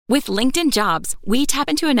With LinkedIn Jobs, we tap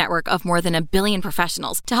into a network of more than 1 billion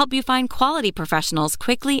professionals to help you find quality professionals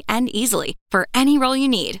quickly and easily for any role you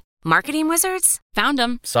need. Marketing wizards? Found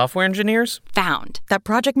them. Software engineers? Found. That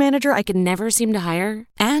project manager I could never seem to hire?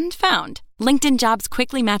 And found. LinkedIn Jobs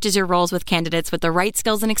quickly matches your roles with candidates with the right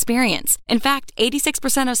skills and experience. In fact,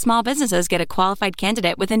 86% of small businesses get a qualified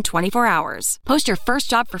candidate within 24 hours. Post your first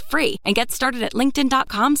job for free and get started at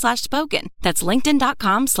linkedin.com/spoken. That's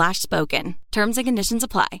linkedin.com/spoken. Terms and conditions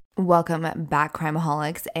apply. Welcome back,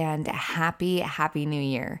 Crimeaholics, and happy New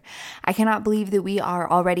Year. I cannot believe that we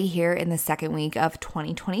are already here in the second week of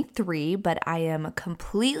 2023, but I am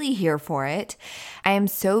completely here for it. I am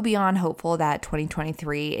so beyond hopeful that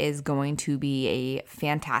 2023 is going to be a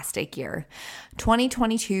fantastic year.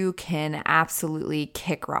 2022 can absolutely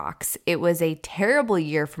kick rocks. It was a terrible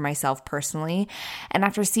year for myself personally, and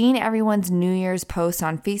after seeing everyone's New Year's post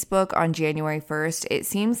on Facebook on January 1st, it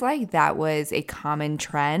seems like that was a common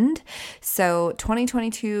trend. So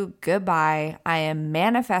 2022, goodbye. I am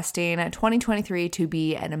manifesting 2023 to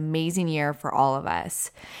be an amazing year for all of us.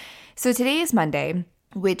 So today is Monday,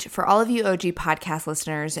 which for all of you OG podcast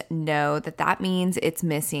listeners know that means it's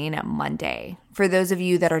Missing Monday. For those of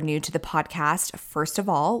you that are new to the podcast, first of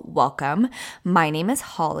all, welcome. My name is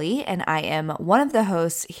Holly, and I am one of the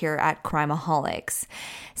hosts here at Crimeaholics.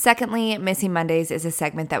 Secondly, Missing Mondays is a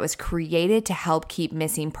segment that was created to help keep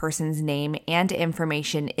missing persons' name and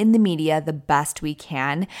information in the media the best we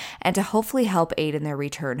can, and to hopefully help aid in their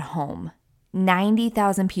return home.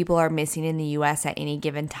 90,000 people are missing in the U.S. at any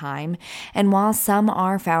given time, and while some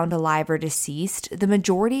are found alive or deceased, the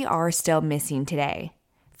majority are still missing today.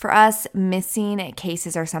 For us, missing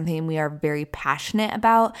cases are something we are very passionate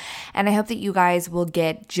about, and I hope that you guys will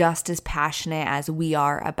get just as passionate as we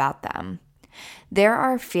are about them. There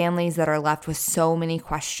are families that are left with so many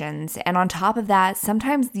questions, and on top of that,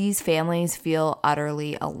 sometimes these families feel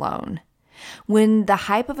utterly alone. When the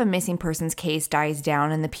hype of a missing persons case dies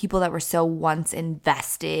down and the people that were so once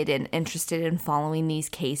invested and interested in following these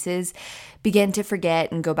cases begin to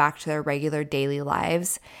forget and go back to their regular daily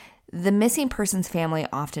lives, the missing persons family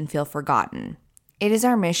often feel forgotten. It is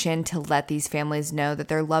our mission to let these families know that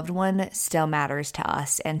their loved one still matters to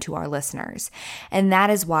us and to our listeners. And that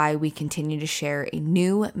is why we continue to share a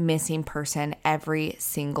new missing person every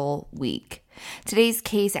single week. Today's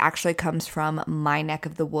case actually comes from my neck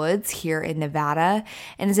of the woods here in Nevada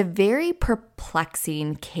and is a very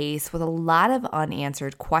perplexing case with a lot of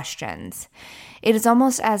unanswered questions. It is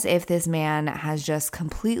almost as if this man has just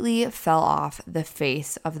completely fell off the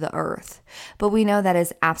face of the earth. But we know that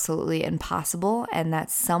is absolutely impossible and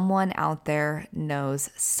that someone out there knows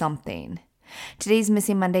something. Today's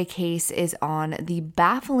Missing Monday case is on the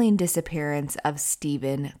baffling disappearance of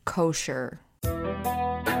Steven Kosher.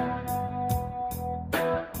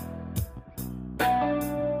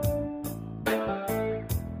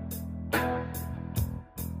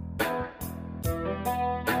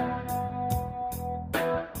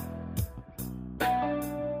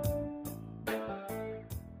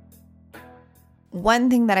 One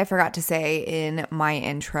thing that I forgot to say in my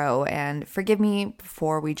intro, and forgive me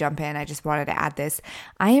before we jump in, I just wanted to add this.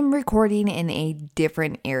 I am recording in a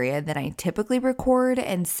different area than I typically record,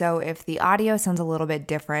 and so if the audio sounds a little bit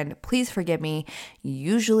different, please forgive me.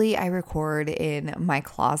 Usually I record in my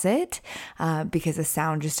closet because the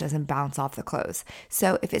sound just doesn't bounce off the clothes.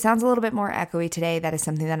 So if it sounds a little bit more echoey today, that is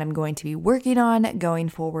something that I'm going to be working on going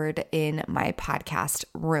forward in my podcast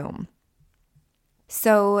room.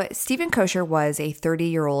 So Steven Kosher was a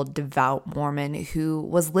 30-year-old devout Mormon who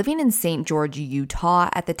was living in St. George, Utah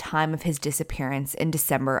at the time of his disappearance in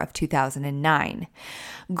December of 2009.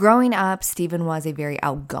 Growing up, Steven was a very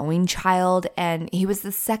outgoing child, and he was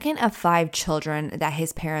the second of 5 children that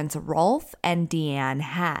his parents Rolf and Deanne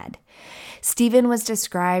had. Steven was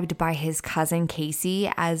described by his cousin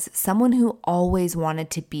Casey as someone who always wanted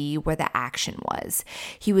to be where the action was.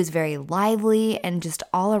 He was very lively and just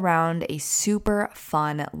all around a super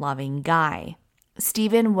fun, loving guy.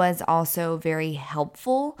 Steven was also very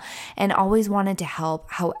helpful and always wanted to help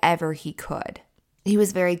however he could. He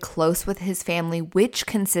was very close with his family, which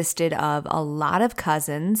consisted of a lot of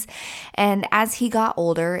cousins, and as he got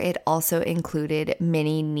older, it also included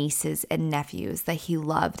many nieces and nephews that he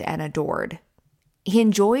loved and adored. He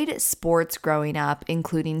enjoyed sports growing up,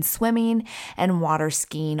 including swimming and water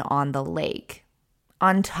skiing on the lake.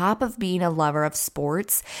 On top of being a lover of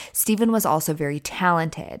sports, Steven was also very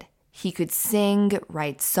talented. He could sing,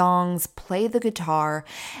 write songs, play the guitar,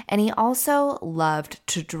 and he also loved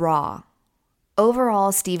to draw.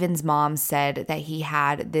 Overall, Steven's mom said that he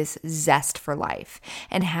had this zest for life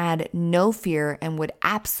and had no fear and would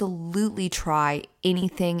absolutely try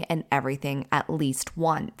anything and everything at least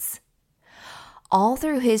once. All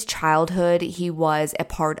through his childhood, he was a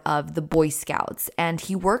part of the Boy Scouts, and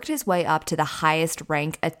he worked his way up to the highest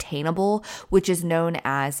rank attainable, which is known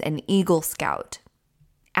as an Eagle Scout.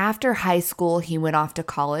 After high school, he went off to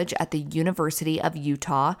college at the University of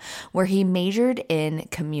Utah, where he majored in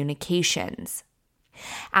communications.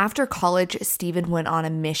 After college, Steven went on a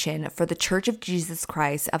mission for the Church of Jesus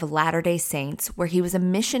Christ of Latter-day Saints, where he was a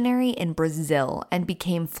missionary in Brazil and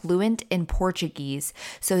became fluent in Portuguese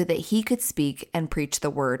so that he could speak and preach the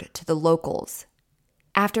word to the locals.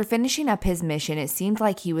 After finishing up his mission, it seemed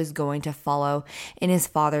like he was going to follow in his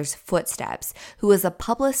father's footsteps, who was a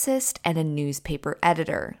publicist and a newspaper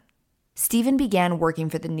editor. Steven began working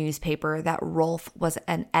for the newspaper that Rolf was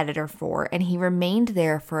an editor for, and he remained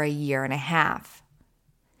there for a year and a half.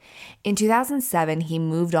 In 2007, he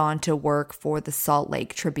moved on to work for the Salt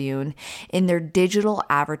Lake Tribune in their digital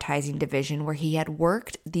advertising division, where he had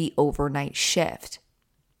worked the overnight shift.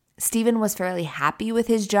 Steven was fairly happy with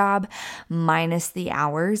his job, minus the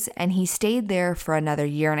hours, and he stayed there for another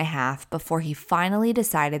year and a half before he finally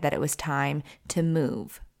decided that it was time to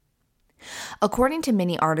move. According to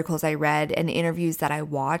many articles I read and interviews that I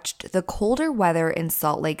watched, the colder weather in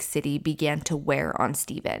Salt Lake City began to wear on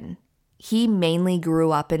Steven. He mainly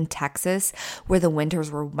grew up in Texas, where the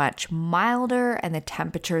winters were much milder and the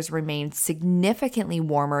temperatures remained significantly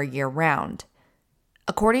warmer year-round.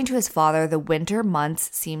 According to his father, the winter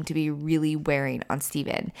months seemed to be really wearing on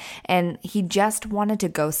Steven, and he just wanted to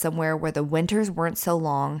go somewhere where the winters weren't so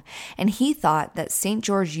long, and he thought that St.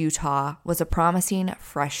 George, Utah was a promising,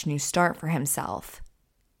 fresh new start for himself.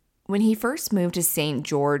 When he first moved to St.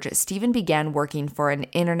 George, Steven began working for an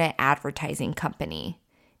internet advertising company.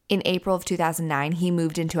 In April of 2009, he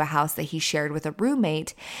moved into a house that he shared with a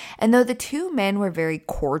roommate, and though the two men were very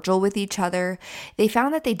cordial with each other, they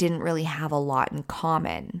found that they didn't really have a lot in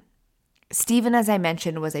common. Steven, as I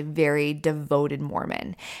mentioned, was a very devoted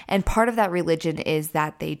Mormon, and part of that religion is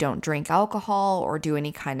that they don't drink alcohol or do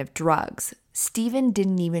any kind of drugs. Steven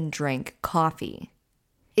didn't even drink coffee.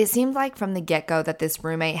 It seemed like from the get-go that this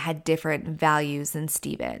roommate had different values than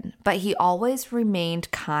Steven, but he always remained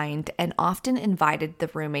kind and often invited the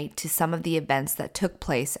roommate to some of the events that took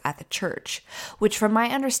place at the church, which from my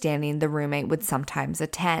understanding, the roommate would sometimes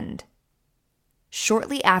attend.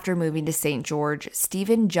 Shortly after moving to St. George,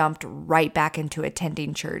 Steven jumped right back into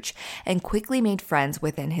attending church and quickly made friends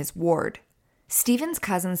within his ward. Steven's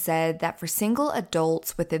cousin said that for single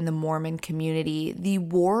adults within the Mormon community, the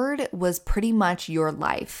ward was pretty much your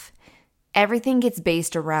life. Everything gets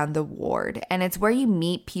based around the ward, and it's where you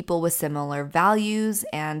meet people with similar values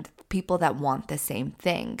and people that want the same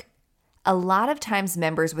thing. A lot of times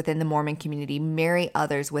members within the Mormon community marry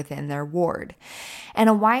others within their ward, and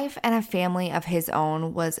a wife and a family of his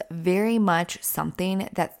own was very much something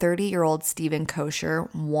that 30-year-old Steven Kosher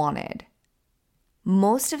wanted.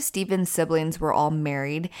 Most of Steven's siblings were all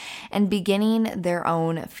married and beginning their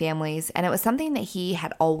own families, and it was something that he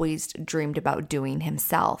had always dreamed about doing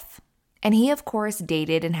himself. And he, of course,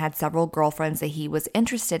 dated and had several girlfriends that he was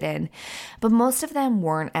interested in, but most of them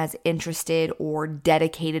weren't as interested or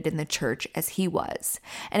dedicated in the church as he was.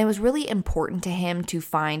 And it was really important to him to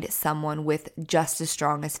find someone with just as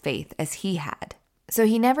strong as faith as he had. So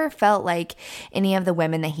he never felt like any of the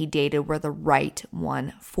women that he dated were the right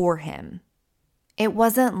one for him. It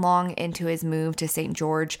wasn't long into his move to St.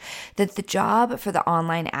 George that the job for the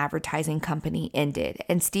online advertising company ended,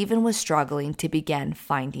 and Steven was struggling to begin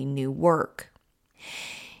finding new work.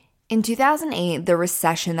 In 2008, the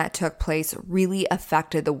recession that took place really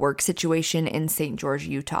affected the work situation in St. George,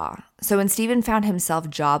 Utah. So when Steven found himself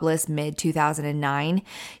jobless mid-2009,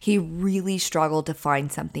 he really struggled to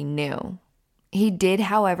find something new. He did,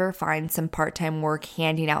 however, find some part-time work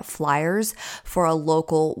handing out flyers for a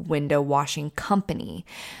local window washing company.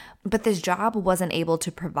 But this job wasn't able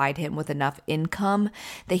to provide him with enough income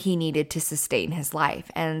that he needed to sustain his life,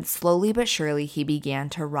 and slowly but surely he began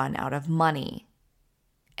to run out of money.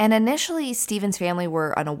 And initially, Steven's family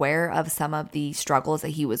were unaware of some of the struggles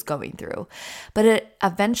that he was going through, but it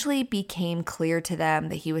eventually became clear to them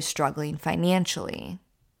that he was struggling financially.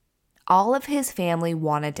 All of his family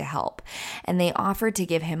wanted to help, and they offered to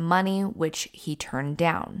give him money, which he turned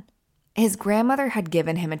down. His grandmother had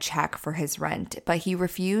given him a check for his rent, but he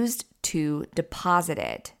refused to deposit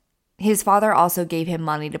it. His father also gave him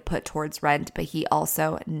money to put towards rent, but he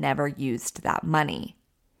also never used that money.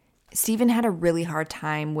 Steven had a really hard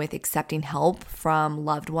time with accepting help from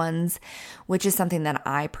loved ones, which is something that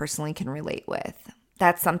I personally can relate with.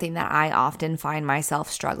 That's something that I often find myself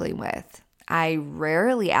struggling with. I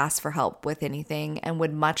rarely ask for help with anything and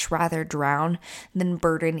would much rather drown than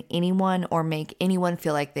burden anyone or make anyone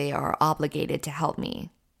feel like they are obligated to help me.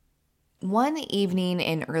 One evening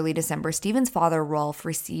in early December, Stephen's father, Rolf,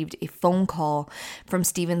 received a phone call from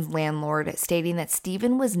Stephen's landlord stating that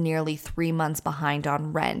Stephen was nearly 3 months behind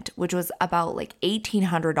on rent, which was about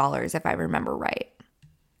 $1,800 if I remember right.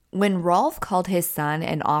 When Rolf called his son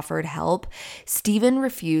and offered help, Stephen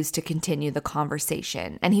refused to continue the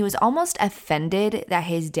conversation, and he was almost offended that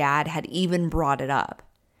his dad had even brought it up.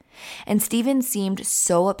 And Stephen seemed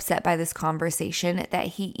so upset by this conversation that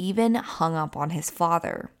he even hung up on his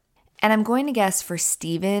father. And I'm going to guess for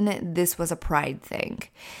Stephen, this was a pride thing.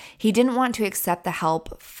 He didn't want to accept the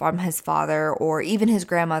help from his father or even his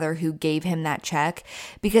grandmother who gave him that check,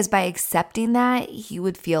 because by accepting that, he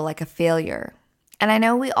would feel like a failure. And I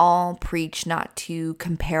know we all preach not to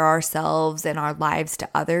compare ourselves and our lives to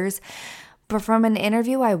others, but from an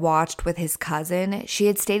interview I watched with his cousin, she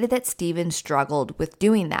had stated that Stephen struggled with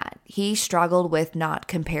doing that. He struggled with not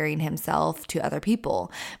comparing himself to other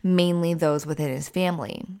people, mainly those within his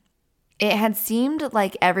family. It had seemed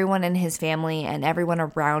like everyone in his family and everyone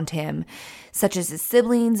around him, such as his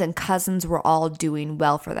siblings and cousins, were all doing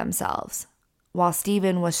well for themselves, while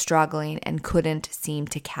Stephen was struggling and couldn't seem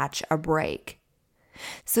to catch a break.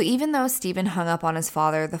 So even though Stephen hung up on his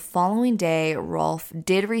father, the following day, Rolf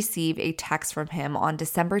did receive a text from him on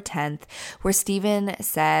December 10th where Stephen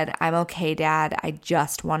said, "I'm okay, Dad. I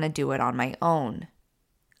just want to do it on my own."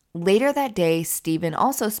 Later that day, Stephen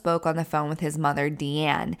also spoke on the phone with his mother,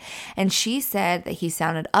 Deanne, and she said that he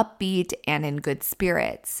sounded upbeat and in good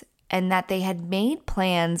spirits, and that they had made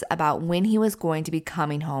plans about when he was going to be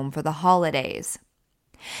coming home for the holidays.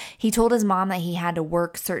 He told his mom that he had to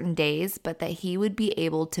work certain days, but that he would be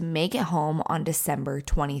able to make it home on December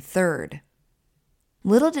 23rd.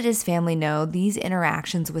 Little did his family know these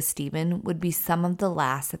interactions with Stephen would be some of the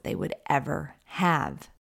last that they would ever have.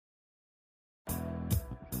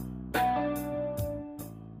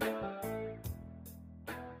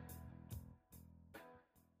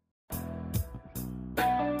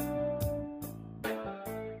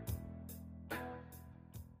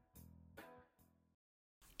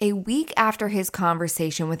 A week after his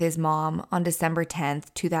conversation with his mom on December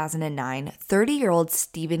 10th, 2009, 30-year-old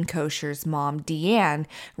Stephen Kosher's mom, Deanne,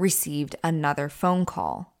 received another phone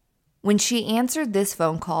call. When she answered this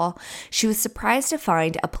phone call, she was surprised to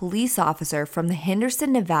find a police officer from the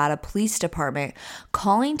Henderson, Nevada Police Department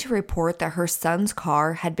calling to report that her son's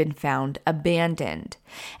car had been found abandoned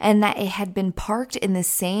and that it had been parked in the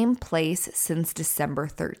same place since December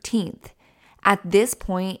 13th. At this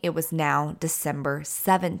point, it was now December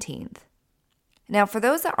 17th. Now, for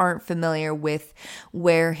those that aren't familiar with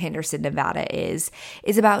where Henderson, Nevada is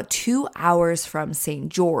about 2 hours from St.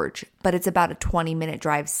 George, but it's about a 20-minute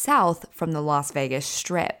drive south from the Las Vegas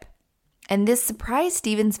Strip. And this surprised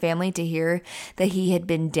Stephen's family to hear that he had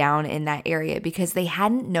been down in that area because they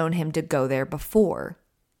hadn't known him to go there before.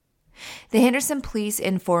 The Henderson police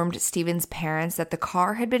informed Stephen's parents that the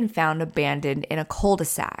car had been found abandoned in a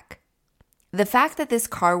cul-de-sac. The fact that this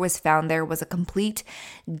car was found there was a complete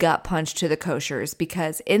gut punch to the Koshers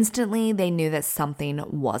because instantly they knew that something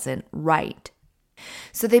wasn't right.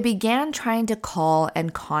 So they began trying to call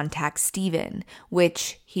and contact Stephen,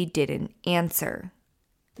 which he didn't answer.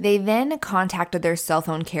 They then contacted their cell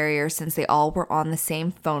phone carrier since they all were on the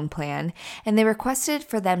same phone plan, and they requested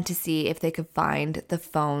for them to see if they could find the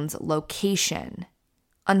phone's location.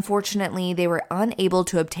 Unfortunately, they were unable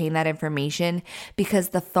to obtain that information because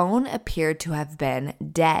the phone appeared to have been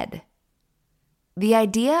dead. The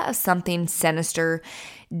idea of something sinister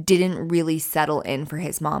didn't really settle in for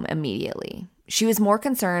his mom immediately. She was more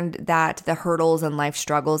concerned that the hurdles and life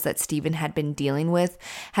struggles that Stephen had been dealing with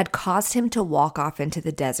had caused him to walk off into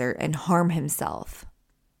the desert and harm himself.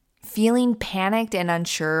 Feeling panicked and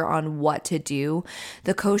unsure on what to do,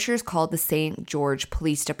 the Koshers called the St. George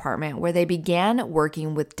Police Department, where they began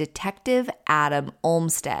working with Detective Adam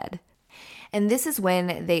Olmstead. And this is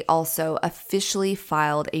when they also officially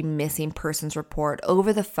filed a missing persons report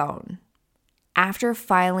over the phone. After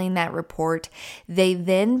filing that report, they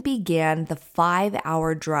then began the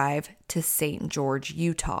 5-hour drive to St. George,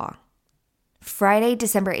 Utah. Friday,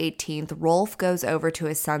 December 18th, Rolf goes over to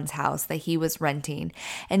his son's house that he was renting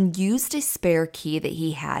and used a spare key that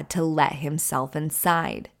he had to let himself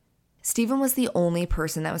inside. Stephen was the only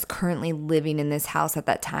person that was currently living in this house at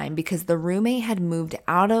that time because the roommate had moved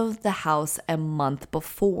out of the house a month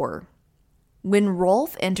before. When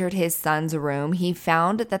Rolf entered his son's room, he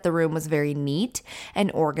found that the room was very neat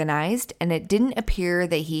and organized, and it didn't appear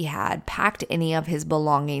that he had packed any of his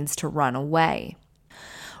belongings to run away.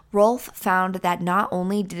 Rolf found that not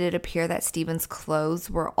only did it appear that Steven's clothes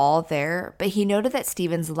were all there, but he noted that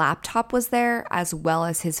Steven's laptop was there as well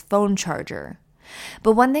as his phone charger.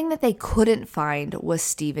 But one thing that they couldn't find was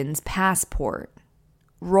Steven's passport.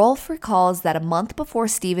 Rolf recalls that a month before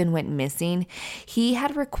Steven went missing, he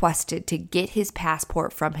had requested to get his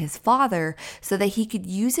passport from his father so that he could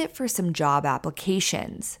use it for some job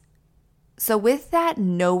applications. So with that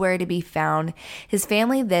nowhere to be found, his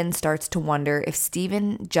family then starts to wonder if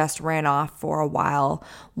Steven just ran off for a while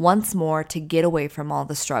once more to get away from all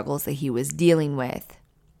the struggles that he was dealing with.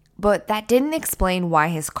 But that didn't explain why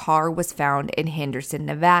his car was found in Henderson,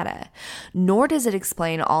 Nevada, nor does it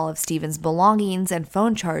explain all of Steven's belongings and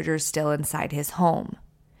phone chargers still inside his home.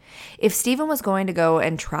 If Steven was going to go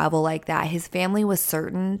and travel like that, his family was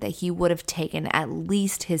certain that he would have taken at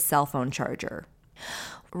least his cell phone charger.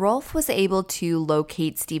 Rolf was able to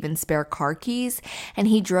locate Steven's spare car keys, and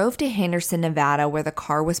he drove to Henderson, Nevada, where the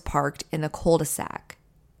car was parked in a cul-de-sac.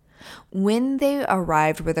 When they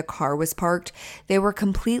arrived where the car was parked, they were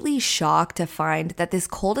completely shocked to find that this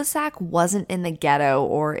cul-de-sac wasn't in the ghetto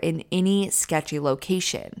or in any sketchy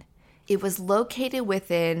location. It was located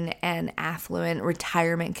within an affluent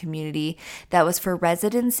retirement community that was for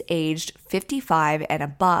residents aged 55 and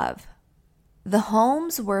above. The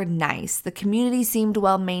homes were nice, the community seemed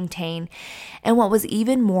well maintained, and what was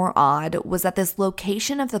even more odd was that this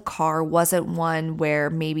location of the car wasn't one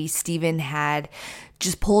where maybe Steven had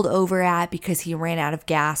just pulled over at because he ran out of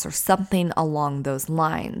gas or something along those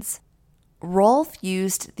lines. Rolf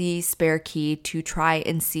used the spare key to try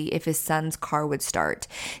and see if his son's car would start,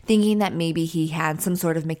 thinking that maybe he had some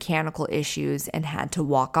sort of mechanical issues and had to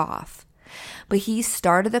walk off. But he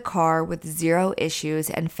started the car with zero issues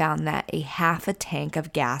and found that a half a tank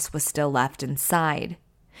of gas was still left inside.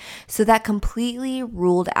 So that completely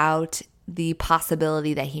ruled out the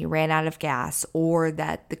possibility that he ran out of gas or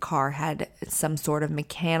that the car had some sort of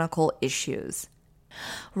mechanical issues.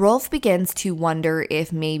 Rolf begins to wonder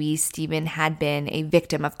if maybe Steven had been a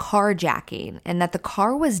victim of carjacking and that the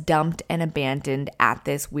car was dumped and abandoned at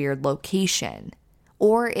this weird location,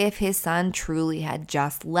 or if his son truly had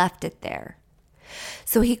just left it there.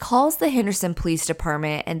 So he calls the Henderson Police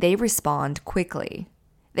Department and they respond quickly.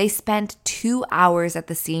 They spent 2 hours at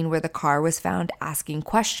the scene where the car was found asking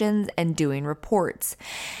questions and doing reports.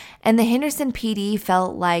 And the Henderson PD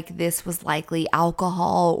felt like this was likely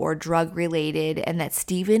alcohol or drug related and that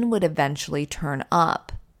Steven would eventually turn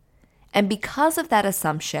up. And because of that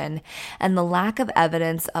assumption and the lack of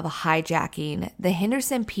evidence of a hijacking, the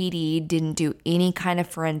Henderson PD didn't do any kind of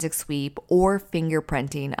forensic sweep or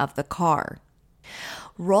fingerprinting of the car.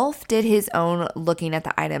 Rolf did his own looking at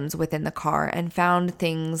the items within the car and found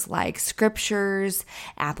things like scriptures,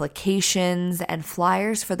 applications, and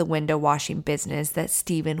flyers for the window washing business that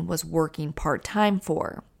Steven was working part-time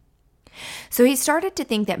for. So he started to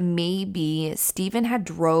think that maybe Steven had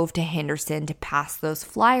drove to Henderson to pass those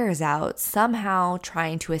flyers out, somehow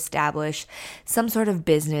trying to establish some sort of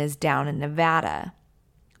business down in Nevada.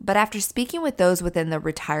 But after speaking with those within the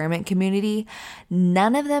retirement community,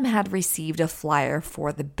 none of them had received a flyer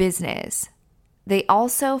for the business. They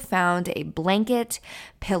also found a blanket,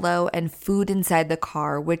 pillow, and food inside the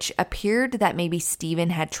car, which appeared that maybe Steven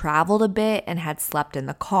had traveled a bit and had slept in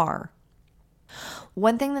the car.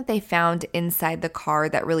 One thing that they found inside the car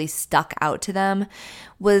that really stuck out to them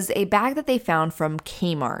was a bag that they found from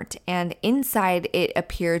Kmart, and inside it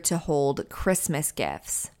appeared to hold Christmas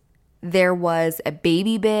gifts. There was a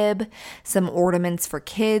baby bib, some ornaments for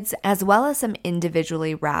kids, as well as some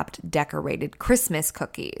individually wrapped decorated Christmas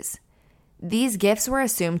cookies. These gifts were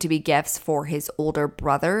assumed to be gifts for his older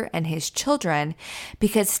brother and his children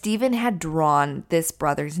because Steven had drawn this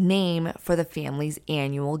brother's name for the family's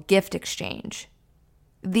annual gift exchange.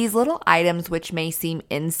 These little items, which may seem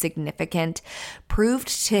insignificant, proved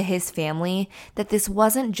to his family that this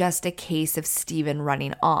wasn't just a case of Steven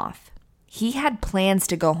running off. He had plans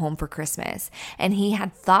to go home for Christmas, and he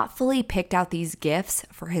had thoughtfully picked out these gifts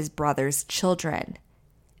for his brother's children.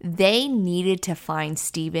 They needed to find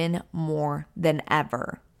Steven more than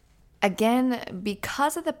ever. Again,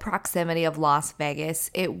 because of the proximity of Las Vegas,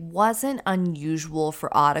 it wasn't unusual for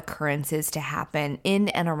odd occurrences to happen in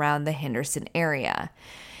and around the Henderson area.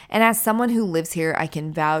 And as someone who lives here, I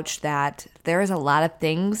can vouch that there is a lot of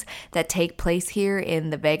things that take place here in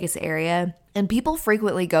the Vegas area, and people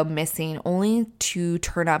frequently go missing only to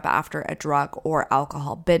turn up after a drug or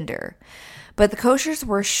alcohol bender. But the Koshers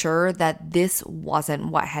were sure that this wasn't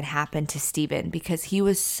what had happened to Steven because he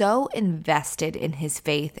was so invested in his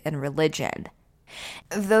faith and religion.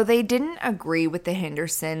 Though they didn't agree with the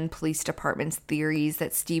Henderson Police Department's theories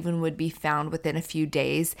that Stephen would be found within a few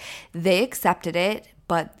days, they accepted it,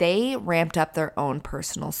 but they ramped up their own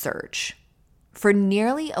personal search. For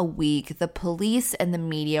nearly a week, the police and the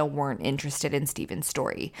media weren't interested in Stephen's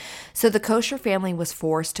story, so the Kosher family was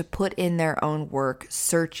forced to put in their own work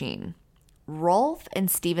searching. Rolf and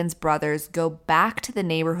Stephen's brothers go back to the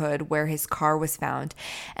neighborhood where his car was found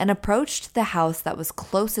and approached the house that was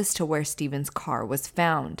closest to where Stephen's car was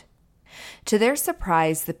found. To their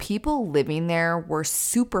surprise, the people living there were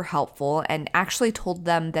super helpful and actually told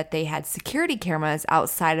them that they had security cameras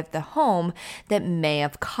outside of the home that may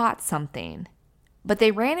have caught something. But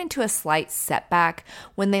they ran into a slight setback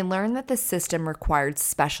when they learned that the system required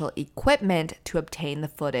special equipment to obtain the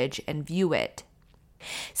footage and view it.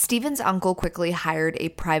 Stephen's uncle quickly hired a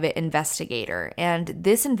private investigator, and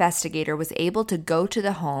this investigator was able to go to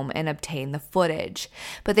the home and obtain the footage,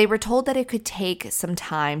 but they were told that it could take some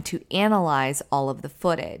time to analyze all of the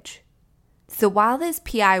footage. So while this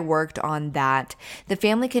PI worked on that, the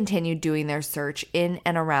family continued doing their search in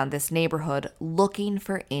and around this neighborhood, looking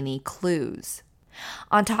for any clues.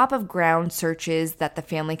 On top of ground searches that the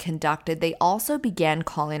family conducted, they also began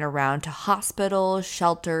calling around to hospitals,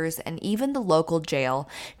 shelters, and even the local jail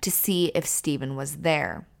to see if Stephen was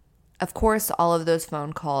there. Of course, all of those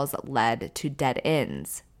phone calls led to dead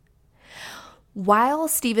ends. While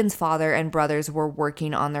Stephen's father and brothers were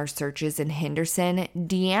working on their searches in Henderson,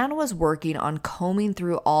 Deanne was working on combing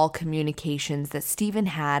through all communications that Stephen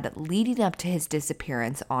had leading up to his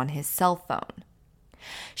disappearance on his cell phone.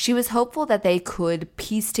 She was hopeful that they could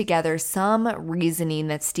piece together some reasoning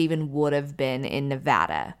that Stephen would have been in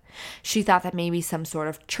Nevada. She thought that maybe some sort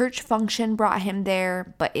of church function brought him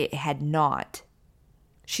there, but it had not.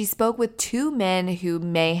 She spoke with two men who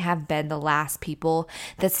may have been the last people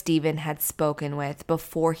that Stephen had spoken with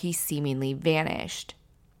before he seemingly vanished.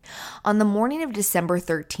 On the morning of December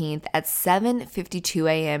 13th at 7:52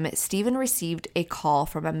 a.m., Stephen received a call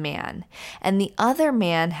from a man, and the other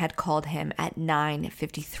man had called him at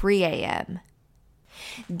 9:53 a.m.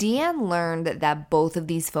 Deanne learned that both of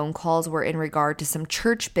these phone calls were in regard to some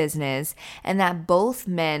church business and that both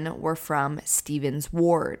men were from Stephen's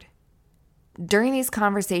ward. During these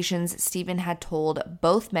conversations, Stephen had told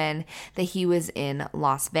both men that he was in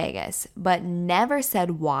Las Vegas, but never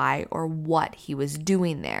said why or what he was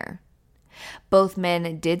doing there. Both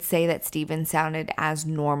men did say that Stephen sounded as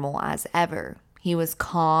normal as ever. He was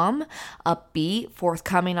calm, upbeat,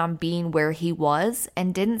 forthcoming on being where he was,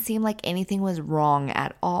 and didn't seem like anything was wrong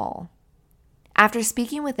at all. After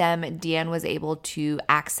speaking with them, Deanne was able to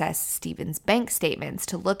access Stephen's bank statements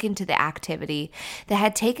to look into the activity that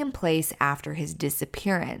had taken place after his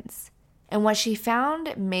disappearance. And what she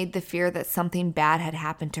found made the fear that something bad had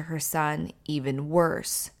happened to her son even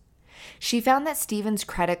worse. She found that Stephen's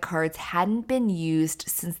credit cards hadn't been used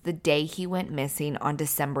since the day he went missing on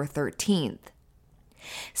December 13th.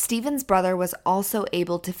 Stephen's brother was also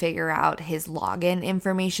able to figure out his login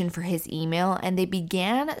information for his email, and they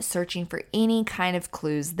began searching for any kind of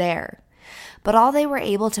clues there. But all they were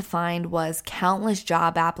able to find was countless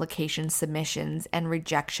job application submissions and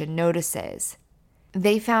rejection notices.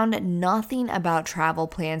 They found nothing about travel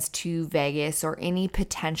plans to Vegas or any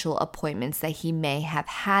potential appointments that he may have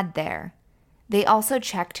had there. They also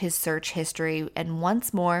checked his search history and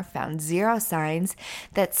once more found zero signs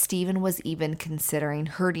that Stephen was even considering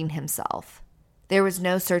hurting himself. There was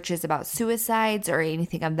no searches about suicides or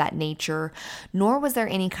anything of that nature, nor was there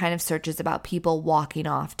any kind of searches about people walking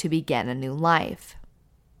off to begin a new life.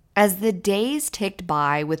 As the days ticked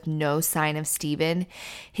by with no sign of Stephen,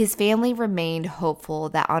 his family remained hopeful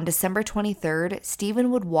that on December 23rd,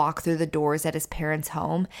 Stephen would walk through the doors at his parents'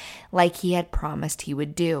 home like he had promised he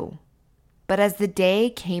would do. But as the day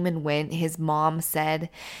came and went, his mom said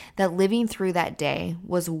that living through that day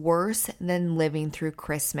was worse than living through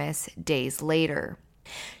Christmas days later.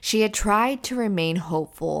 She had tried to remain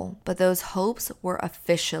hopeful, but those hopes were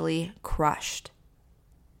officially crushed.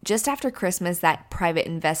 Just after Christmas, that private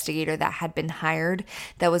investigator that had been hired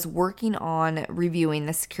that was working on reviewing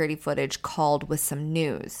the security footage called with some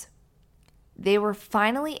news. They were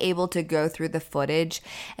finally able to go through the footage,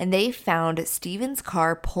 and they found Stephen's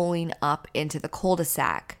car pulling up into the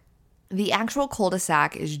cul-de-sac. The actual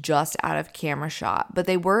cul-de-sac is just out of camera shot, but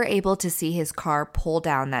they were able to see his car pull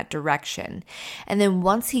down that direction. And then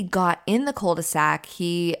once he got in the cul-de-sac,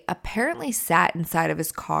 he apparently sat inside of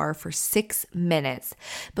his car for 6 minutes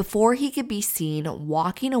before he could be seen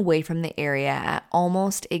walking away from the area at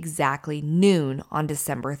almost exactly noon on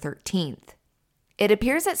December 13th. It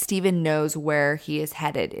appears that Steven knows where he is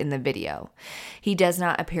headed in the video. He does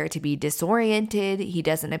not appear to be disoriented. He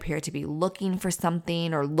doesn't appear to be looking for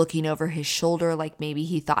something or looking over his shoulder like maybe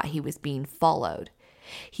he thought he was being followed.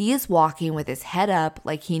 He is walking with his head up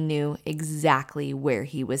like he knew exactly where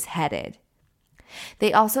he was headed.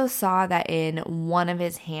 They also saw that in one of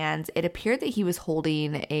his hands, it appeared that he was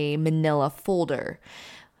holding a manila folder.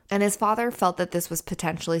 And his father felt that this was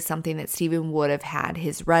potentially something that Steven would have had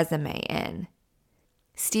his resume in.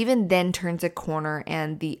 Steven then turns a corner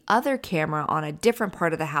and the other camera on a different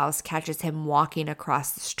part of the house catches him walking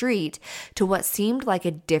across the street to what seemed like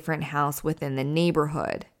a different house within the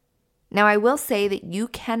neighborhood. Now, I will say that you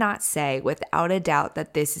cannot say without a doubt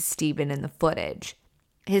that this is Steven in the footage.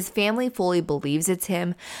 His family fully believes it's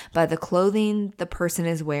him by the clothing the person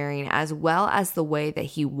is wearing as well as the way that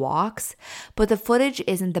he walks, but the footage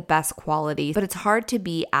isn't the best quality, but it's hard to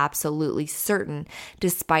be absolutely certain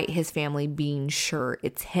despite his family being sure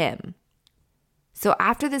it's him. So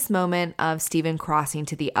after this moment of Steven crossing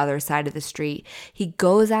to the other side of the street, he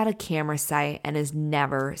goes out of camera sight and is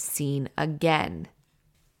never seen again.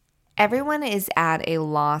 Everyone is at a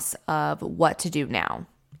loss of what to do now.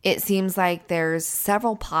 It seems like there's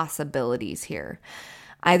several possibilities here.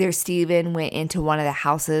 Either Steven went into one of the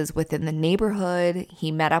houses within the neighborhood,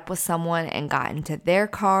 he met up with someone and got into their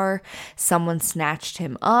car, someone snatched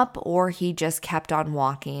him up, or he just kept on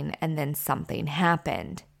walking and then something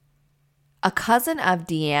happened. A cousin of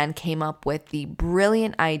Deanne came up with the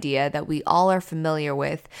brilliant idea that we all are familiar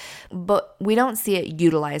with, but we don't see it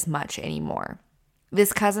utilized much anymore.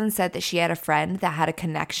 This cousin said that she had a friend that had a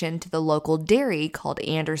connection to the local dairy called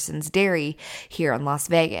Anderson's Dairy here in Las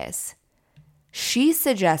Vegas. She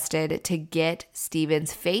suggested to get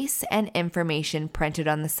Steven's face and information printed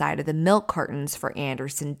on the side of the milk cartons for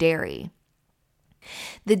Anderson Dairy.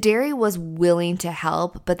 The dairy was willing to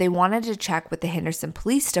help, but they wanted to check with the Henderson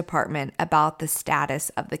Police Department about the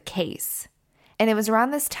status of the case. And it was around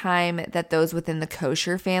this time that those within the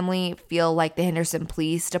Kosher family feel like the Henderson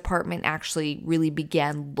Police Department actually really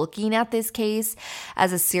began looking at this case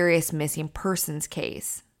as a serious missing persons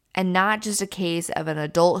case, and not just a case of an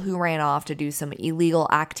adult who ran off to do some illegal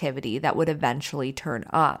activity that would eventually turn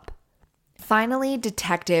up. Finally,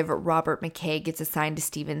 Detective Robert McKay gets assigned to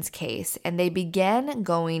Steven's case, and they began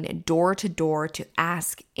going door to door to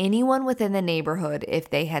ask anyone within the neighborhood if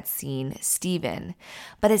they had seen Steven,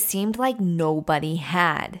 but it seemed like nobody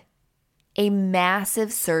had. A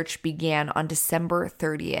massive search began on December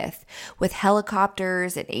 30th with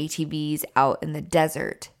helicopters and ATVs out in the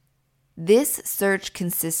desert. This search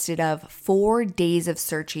consisted of 4 days of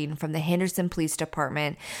searching from the Henderson Police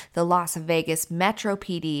Department, the Las Vegas Metro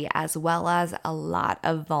PD, as well as a lot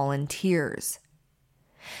of volunteers.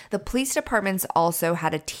 The police departments also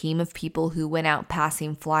had a team of people who went out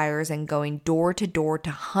passing flyers and going door to door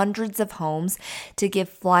to hundreds of homes to give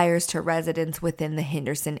flyers to residents within the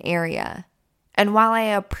Henderson area. And while I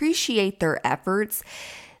appreciate their efforts,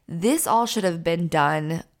 this all should have been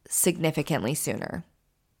done significantly sooner.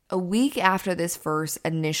 A week after this first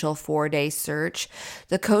initial 4-day search,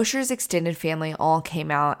 the Kosher's extended family all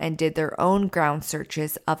came out and did their own ground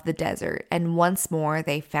searches of the desert, and once more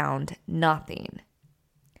they found nothing.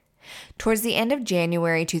 Towards the end of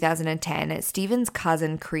January 2010, Steven's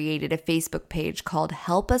cousin created a Facebook page called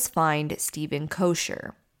Help Us Find Steven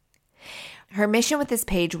Kosher. Her mission with this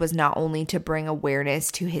page was not only to bring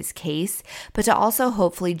awareness to his case, but to also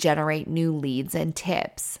hopefully generate new leads and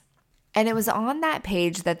tips. And it was on that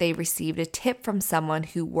page that they received a tip from someone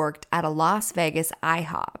who worked at a Las Vegas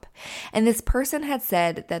IHOP. And this person had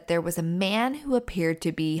said that there was a man who appeared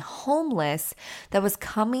to be homeless that was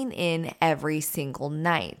coming in every single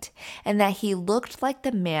night, and that he looked like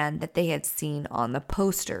the man that they had seen on the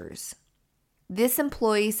posters. This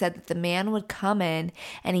employee said that the man would come in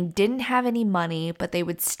and he didn't have any money, but they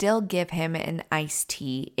would still give him an iced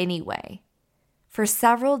tea anyway. For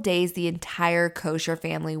several days, the entire Kosher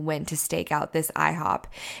family went to stake out this IHOP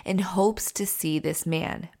in hopes to see this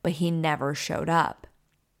man, but he never showed up.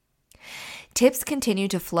 Tips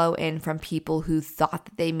continued to flow in from people who thought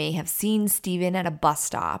that they may have seen Steven at a bus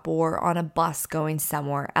stop or on a bus going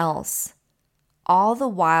somewhere else. All the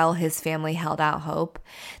while, his family held out hope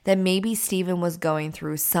that maybe Steven was going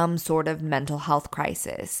through some sort of mental health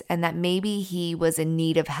crisis and that maybe he was in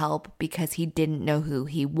need of help because he didn't know who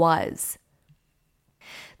he was.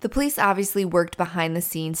 The police obviously worked behind the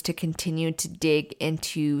scenes to continue to dig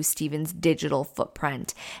into Steven's digital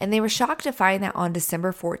footprint, and they were shocked to find that on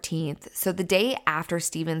December 14th, so the day after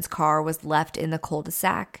Steven's car was left in the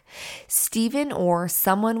cul-de-sac, Steven or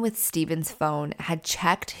someone with Steven's phone had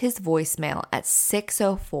checked his voicemail at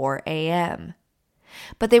 6:04 a.m.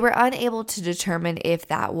 but they were unable to determine if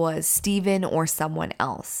that was Stephen or someone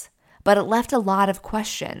else. But it left a lot of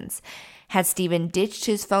questions. Had Stephen ditched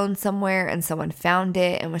his phone somewhere and someone found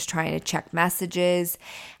it and was trying to check messages?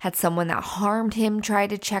 Had someone that harmed him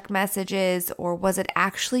tried to check messages? Or was it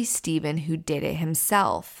actually Stephen who did it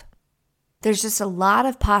himself? There's just a lot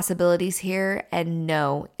of possibilities here and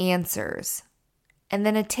no answers. And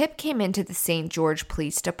then a tip came into the St. George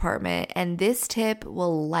Police Department, and this tip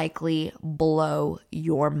will likely blow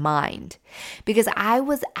your mind because I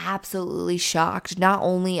was absolutely shocked not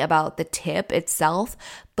only about the tip itself,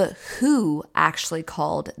 but who actually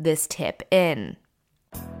called this tip in.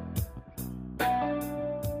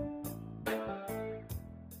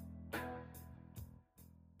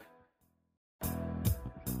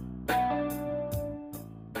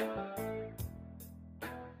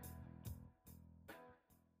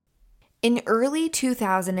 In early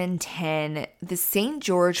 2010, the St.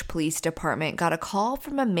 George Police Department got a call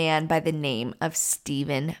from a man by the name of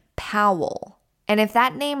Stephen Powell. And if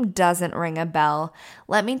that name doesn't ring a bell,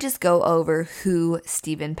 let me just go over who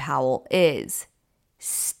Stephen Powell is.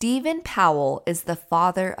 Stephen Powell is the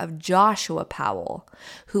father of Joshua Powell,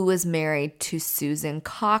 who was married to Susan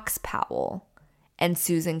Cox Powell. And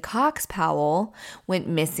Susan Cox Powell went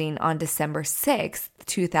missing on December 6th,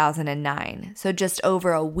 2009. So just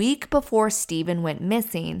over a week before Stephen went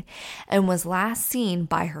missing, and was last seen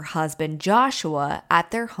by her husband Joshua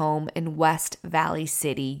at their home in West Valley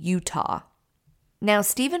City, Utah. Now,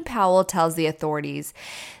 Stephen Powell tells the authorities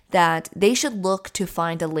that they should look to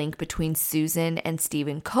find a link between Susan and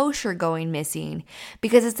Stephen Kosher going missing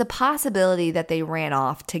because it's a possibility that they ran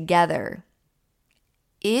off together.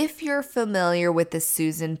 If you're familiar with the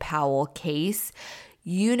Susan Powell case,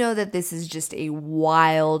 you know that this is just a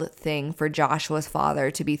wild thing for Joshua's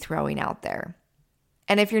father to be throwing out there.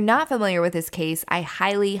 And if you're not familiar with this case, I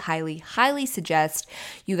highly, highly, highly suggest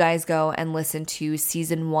you guys go and listen to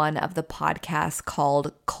season 1 of the podcast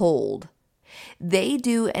called Cold. They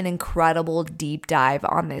do an incredible deep dive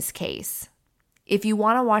on this case. If you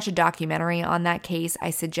want to watch a documentary on that case,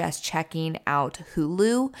 I suggest checking out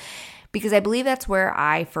Hulu, because I believe that's where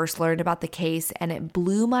I first learned about the case, and it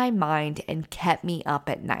blew my mind and kept me up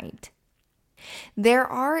at night. There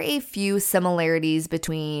are a few similarities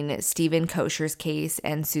between Stephen Kosher's case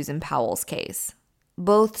and Susan Powell's case.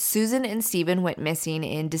 Both Susan and Stephen went missing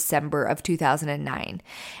in December of 2009,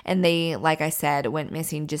 and they, like I said, went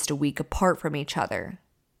missing just a week apart from each other.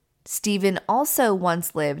 Stephen also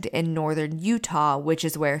once lived in northern Utah, which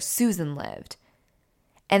is where Susan lived.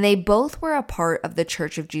 And they both were a part of the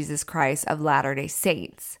Church of Jesus Christ of Latter-day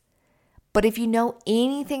Saints. But if you know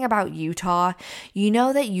anything about Utah, you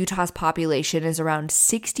know that Utah's population is around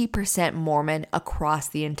 60% Mormon across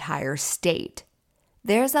the entire state.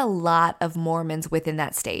 There's a lot of Mormons within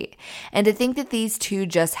that state, and to think that these two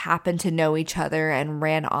just happened to know each other and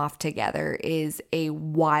ran off together is a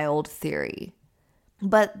wild theory.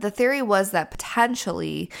 But the theory was that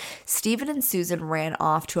potentially Stephen and Susan ran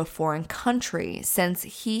off to a foreign country since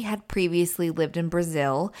he had previously lived in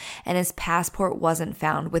Brazil and his passport wasn't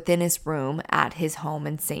found within his room at his home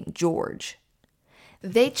in St. George.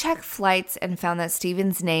 They checked flights and found that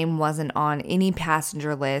Stephen's name wasn't on any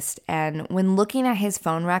passenger list, and when looking at his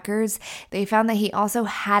phone records, they found that he also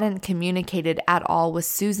hadn't communicated at all with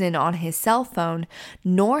Susan on his cell phone,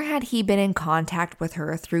 nor had he been in contact with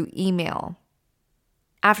her through email.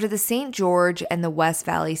 After the St. George and the West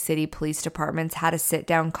Valley City Police Departments had a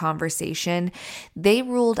sit-down conversation, they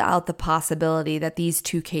ruled out the possibility that these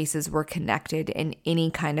two cases were connected in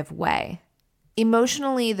any kind of way.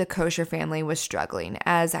 Emotionally, the Kosher family was struggling,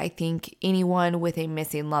 as I think anyone with a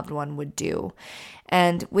missing loved one would do.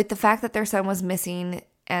 And with the fact that their son was missing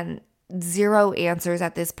and zero answers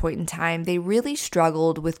at this point in time, they really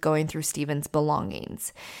struggled with going through Stephen's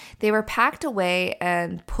belongings. They were packed away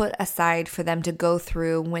and put aside for them to go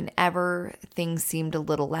through whenever things seemed a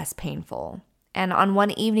little less painful. And on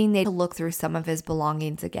one evening, they looked through some of his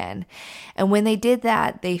belongings again. And when they did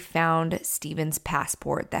that, they found Stephen's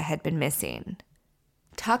passport that had been missing.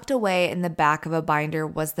 Tucked away in the back of a binder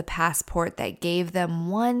was the passport that gave them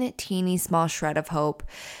one teeny small shred of hope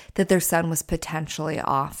that their son was potentially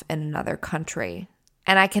off in another country.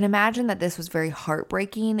 And I can imagine that this was very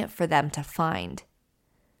heartbreaking for them to find.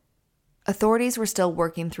 Authorities were still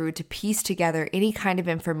working through to piece together any kind of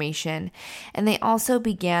information, and they also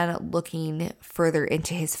began looking further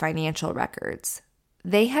into his financial records.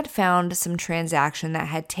 They had found some transaction that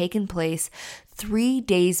had taken place 3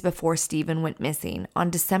 days before Stephen went missing on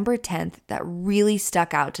December 10th that really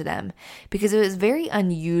stuck out to them because it was very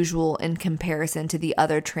unusual in comparison to the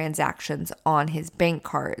other transactions on his bank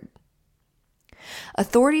card.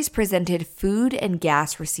 Authorities presented food and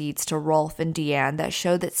gas receipts to Rolf and Deanne that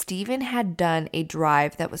showed that Stephen had done a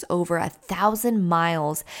drive that was over 1,000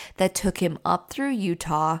 miles that took him up through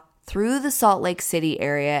Utah, through the Salt Lake City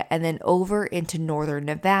area, and then over into northern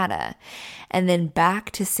Nevada, and then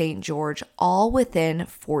back to St. George, all within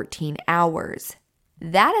 14 hours.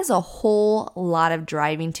 That is a whole lot of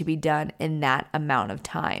driving to be done in that amount of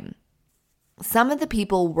time. Some of the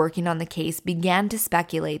people working on the case began to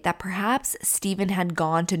speculate that perhaps Stephen had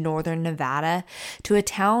gone to northern Nevada to a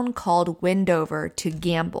town called Wendover to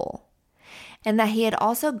gamble, and that he had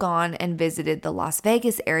also gone and visited the Las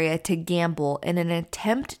Vegas area to gamble in an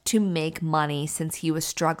attempt to make money since he was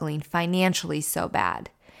struggling financially so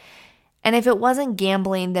bad. And if it wasn't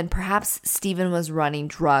gambling, then perhaps Stephen was running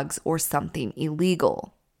drugs or something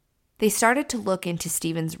illegal. They started to look into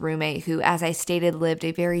Stephen's roommate, who, as I stated, lived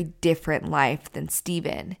a very different life than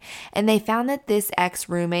Stephen. And they found that this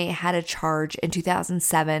ex-roommate had a charge in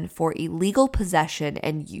 2007 for illegal possession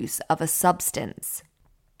and use of a substance.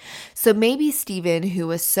 So maybe Stephen, who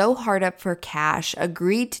was so hard up for cash,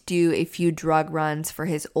 agreed to do a few drug runs for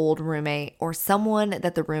his old roommate or someone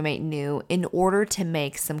that the roommate knew in order to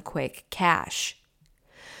make some quick cash.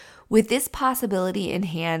 With this possibility in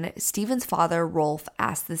hand, Stephen's father, Rolf,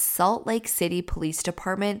 asked the Salt Lake City Police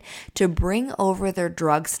Department to bring over their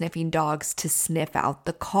drug-sniffing dogs to sniff out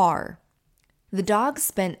the car. The dogs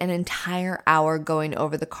spent an entire hour going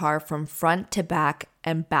over the car from front to back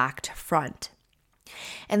and back to front.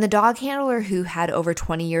 And the dog handler, who had over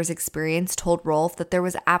 20 years experience, told Rolf that there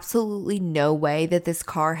was absolutely no way that this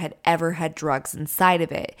car had ever had drugs inside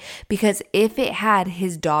of it, because if it had,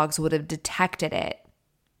 his dogs would have detected it.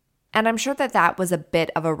 And I'm sure that that was a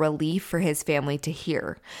bit of a relief for his family to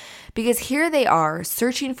hear, because here they are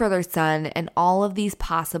searching for their son, and all of these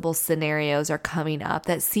possible scenarios are coming up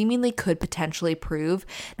that seemingly could potentially prove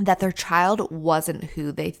that their child wasn't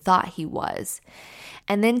who they thought he was.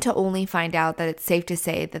 And then to only find out that it's safe to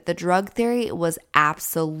say that the drug theory was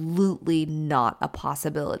absolutely not a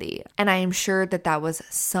possibility. And I am sure that that was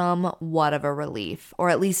somewhat of a relief, or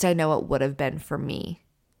at least I know it would have been for me.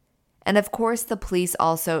 And of course, the police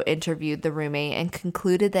also interviewed the roommate and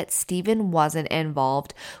concluded that Stephen wasn't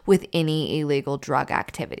involved with any illegal drug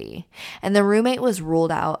activity. And the roommate was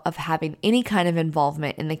ruled out of having any kind of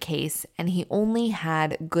involvement in the case, and he only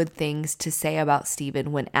had good things to say about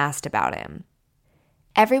Stephen when asked about him.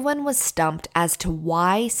 Everyone was stumped as to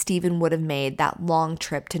why Stephen would have made that long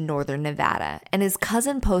trip to northern Nevada, and his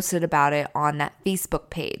cousin posted about it on that Facebook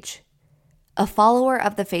page. A follower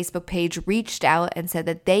of the Facebook page reached out and said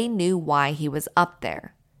that they knew why he was up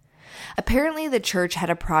there. Apparently, the church had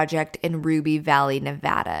a project in Ruby Valley,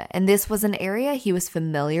 Nevada, and this was an area he was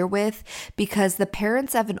familiar with because the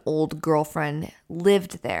parents of an old girlfriend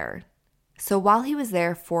lived there. So while he was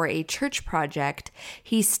there for a church project,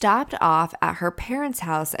 he stopped off at her parents'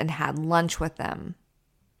 house and had lunch with them.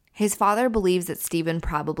 His father believes that Stephen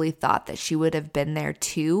probably thought that she would have been there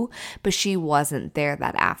too, but she wasn't there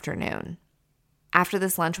that afternoon. After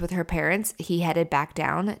this lunch with her parents, he headed back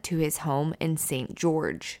down to his home in St.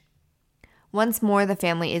 George. Once more, the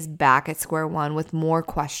family is back at square one with more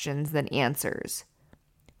questions than answers.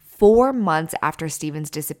 4 months after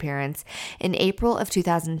Stephen's disappearance, in April of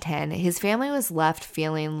 2010, his family was left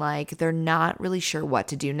feeling like they're not really sure what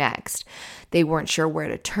to do next. They weren't sure where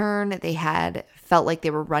to turn. They had felt like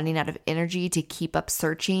they were running out of energy to keep up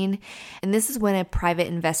searching. And this is when a private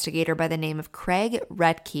investigator by the name of Craig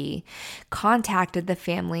Retke contacted the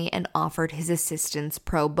family and offered his assistance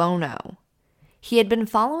pro bono. He had been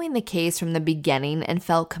following the case from the beginning and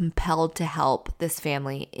felt compelled to help this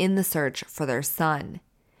family in the search for their son.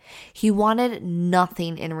 He wanted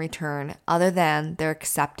nothing in return other than their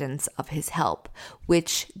acceptance of his help,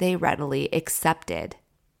 which they readily accepted.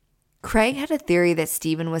 Craig had a theory that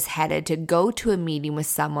Stephen was headed to go to a meeting with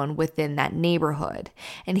someone within that neighborhood,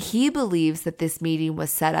 and he believes that this meeting was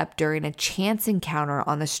set up during a chance encounter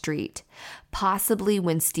on the street, possibly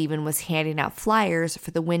when Stephen was handing out flyers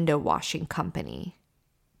for the window washing company.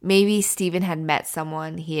 Maybe Stephen had met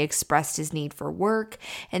someone, he expressed his need for work,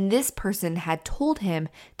 and this person had told him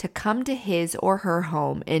to come to his or her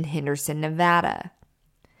home in Henderson, Nevada.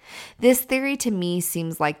 This theory to me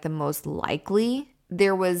seems like the most likely.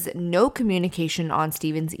 There was no communication on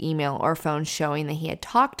Stephen's email or phone showing that he had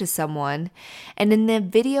talked to someone, and in the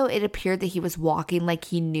video it appeared that he was walking like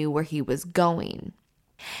he knew where he was going.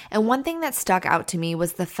 And one thing that stuck out to me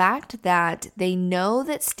was the fact that they know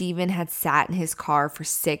that Stephen had sat in his car for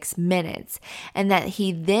 6 minutes and that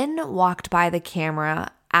he then walked by the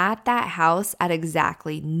camera at that house at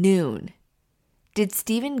exactly noon. Did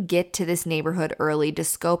Stephen get to this neighborhood early to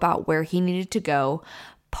scope out where he needed to go,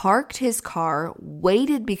 parked his car,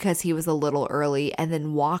 waited because he was a little early, and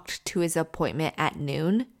then walked to his appointment at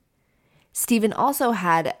noon. Stephen also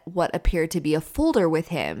had what appeared to be a folder with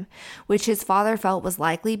him, which his father felt was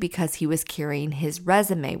likely because he was carrying his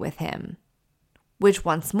resume with him, which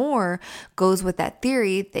once more goes with that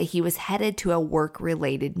theory that he was headed to a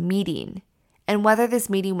work-related meeting. And whether this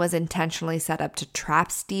meeting was intentionally set up to trap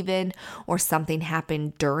Stephen or something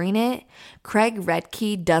happened during it, Craig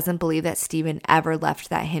Redke doesn't believe that Stephen ever left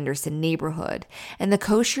that Henderson neighborhood, and the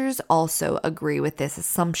Koshers also agree with this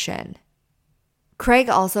assumption. Craig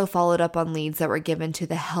also followed up on leads that were given to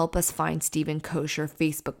the Help Us Find Stephen Kosher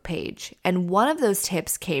Facebook page, and one of those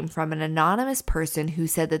tips came from an anonymous person who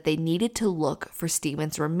said that they needed to look for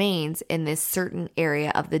Stephen's remains in this certain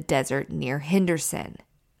area of the desert near Henderson.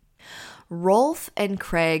 Rolf and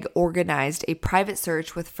Craig organized a private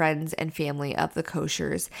search with friends and family of the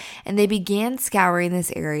Koshers, and they began scouring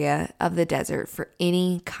this area of the desert for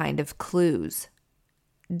any kind of clues.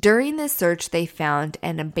 During this search, they found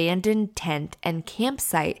an abandoned tent and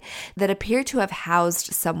campsite that appeared to have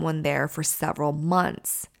housed someone there for several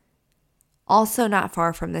months. Also not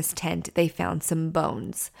far from this tent, they found some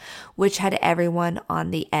bones, which had everyone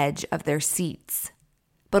on the edge of their seats.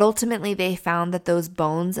 But ultimately, they found that those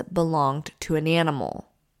bones belonged to an animal.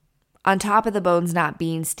 On top of the bones not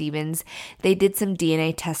being Stephen's, they did some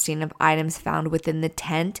DNA testing of items found within the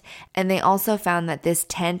tent, and they also found that this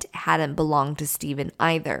tent hadn't belonged to Stephen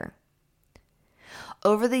either.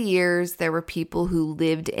 Over the years, there were people who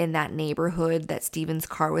lived in that neighborhood that Stephen's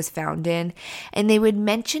car was found in, and they would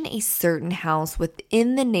mention a certain house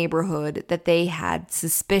within the neighborhood that they had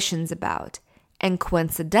suspicions about. And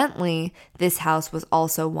coincidentally, this house was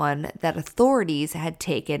also one that authorities had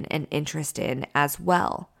taken an interest in as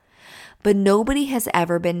well. But nobody has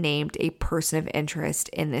ever been named a person of interest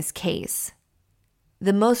in this case.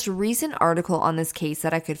 The most recent article on this case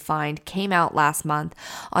that I could find came out last month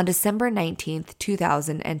on December 19th,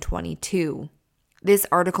 2022. This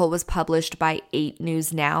article was published by 8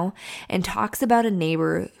 News Now and talks about a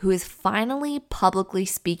neighbor who is finally publicly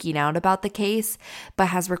speaking out about the case, but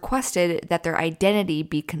has requested that their identity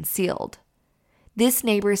be concealed. This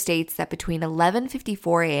neighbor states that between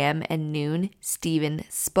 11:54 a.m. and noon, Stephen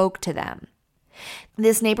spoke to them.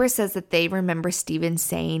 This neighbor says that they remember Stephen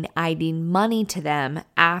saying "I need money" to them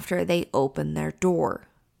after they opened their door.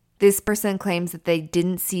 This person claims that they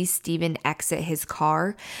didn't see Stephen exit his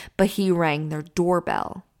car, but he rang their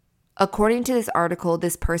doorbell. According to this article,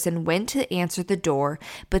 this person went to answer the door,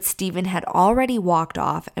 but Stephen had already walked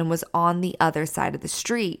off and was on the other side of the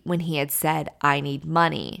street when he had said, "I need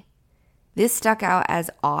money." This stuck out as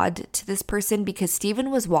odd to this person because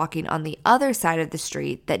Stephen was walking on the other side of the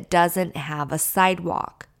street that doesn't have a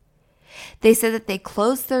sidewalk. They said that they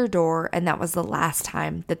closed their door and that was the last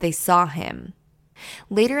time that they saw him.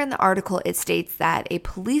 Later in the article, it states that a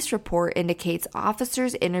police report indicates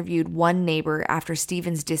officers interviewed one neighbor after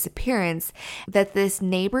Stephen's disappearance, that this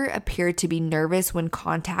neighbor appeared to be nervous when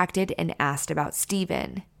contacted and asked about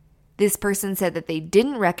Stephen. This person said that they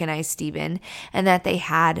didn't recognize Stephen and that they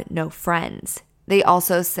had no friends. They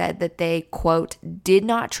also said that they, quote, did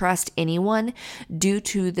not trust anyone due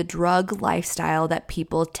to the drug lifestyle that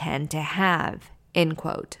people tend to have, end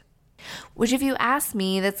quote. Which, if you ask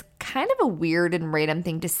me, that's kind of a weird and random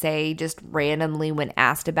thing to say just randomly when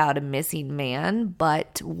asked about a missing man,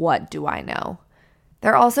 but what do I know?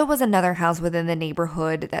 There also was another house within the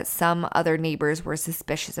neighborhood that some other neighbors were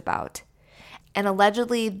suspicious about. And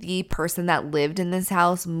allegedly, the person that lived in this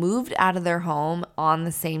house moved out of their home on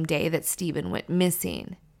the same day that Stephen went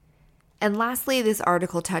missing. And lastly, this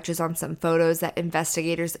article touches on some photos that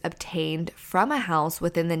investigators obtained from a house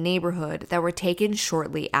within the neighborhood that were taken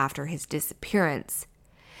shortly after his disappearance.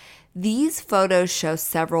 These photos show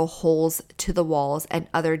several holes to the walls and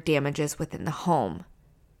other damages within the home.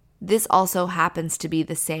 This also happens to be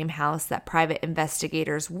the same house that private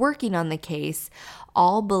investigators working on the case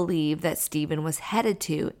all believe that Stephen was headed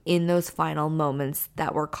to in those final moments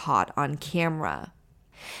that were caught on camera.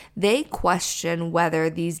 They question whether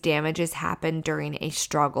these damages happened during a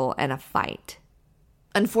struggle and a fight.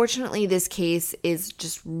 Unfortunately, this case is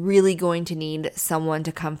just really going to need someone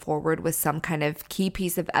to come forward with some kind of key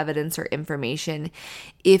piece of evidence or information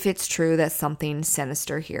if it's true that something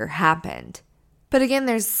sinister here happened. But again,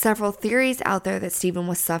 there's several theories out there that Stephen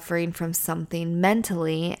was suffering from something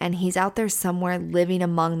mentally, and he's out there somewhere living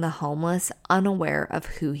among the homeless, unaware of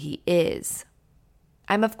who he is.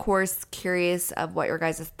 I'm, of course, curious of what your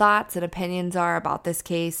guys' thoughts and opinions are about this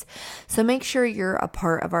case, so make sure you're a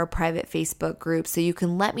part of our private Facebook group so you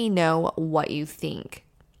can let me know what you think.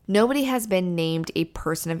 Nobody has been named a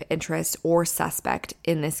person of interest or suspect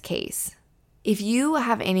in this case. If you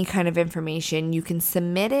have any kind of information, you can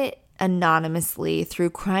submit it anonymously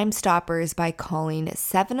through Crime Stoppers by calling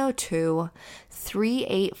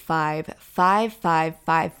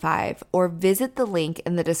 702-385-5555 or visit the link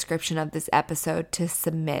in the description of this episode to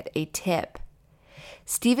submit a tip.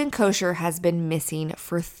 Steven Kosher has been missing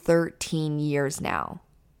for 13 years now.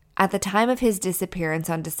 At the time of his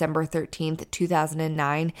disappearance on December 13th,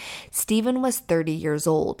 2009, Steven was 30 years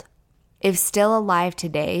old. If still alive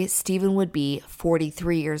today, Steven would be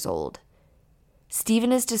 43 years old.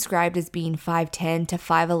 Steven is described as being 5'10 to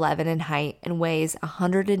 5'11 in height and weighs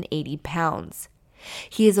 180 pounds.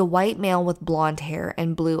 He is a white male with blonde hair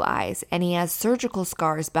and blue eyes, and he has surgical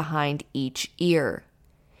scars behind each ear.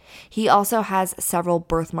 He also has several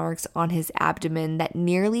birthmarks on his abdomen that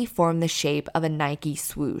nearly form the shape of a Nike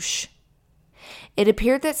swoosh. It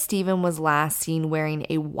appeared that Steven was last seen wearing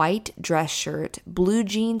a white dress shirt, blue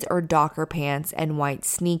jeans or Docker pants, and white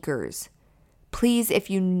sneakers. Please, if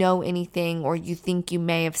you know anything or you think you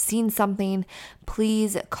may have seen something,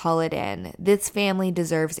 please call it in. This family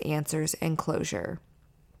deserves answers and closure.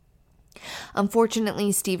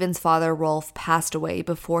 Unfortunately, Steven's father, Rolf, passed away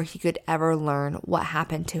before he could ever learn what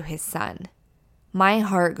happened to his son. My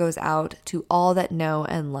heart goes out to all that know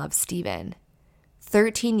and love Steven.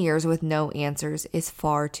 13 years with no answers is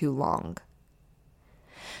far too long.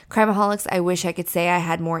 Crimeaholics, I wish I could say I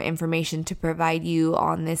had more information to provide you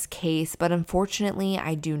on this case, but unfortunately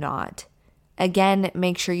I do not. Again,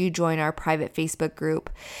 make sure you join our private Facebook group.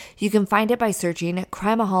 You can find it by searching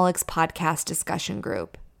Crimeaholics Podcast Discussion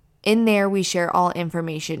Group. In there, we share all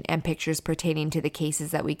information and pictures pertaining to the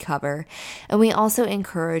cases that we cover, and we also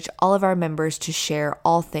encourage all of our members to share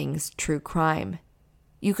all things true crime.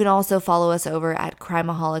 You can also follow us over at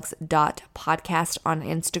crimeaholics.podcast on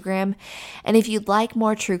Instagram. And if you'd like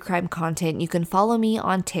more true crime content, you can follow me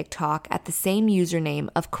on TikTok at the same username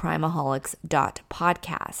of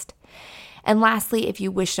crimeaholics.podcast. And lastly, if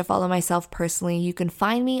you wish to follow myself personally, you can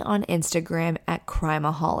find me on Instagram at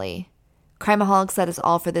crimeaholic. Crimeaholics, that is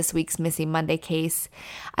all for this week's Missing Monday case.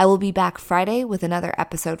 I will be back Friday with another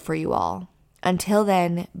episode for you all. Until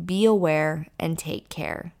then, be aware and take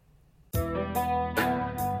care.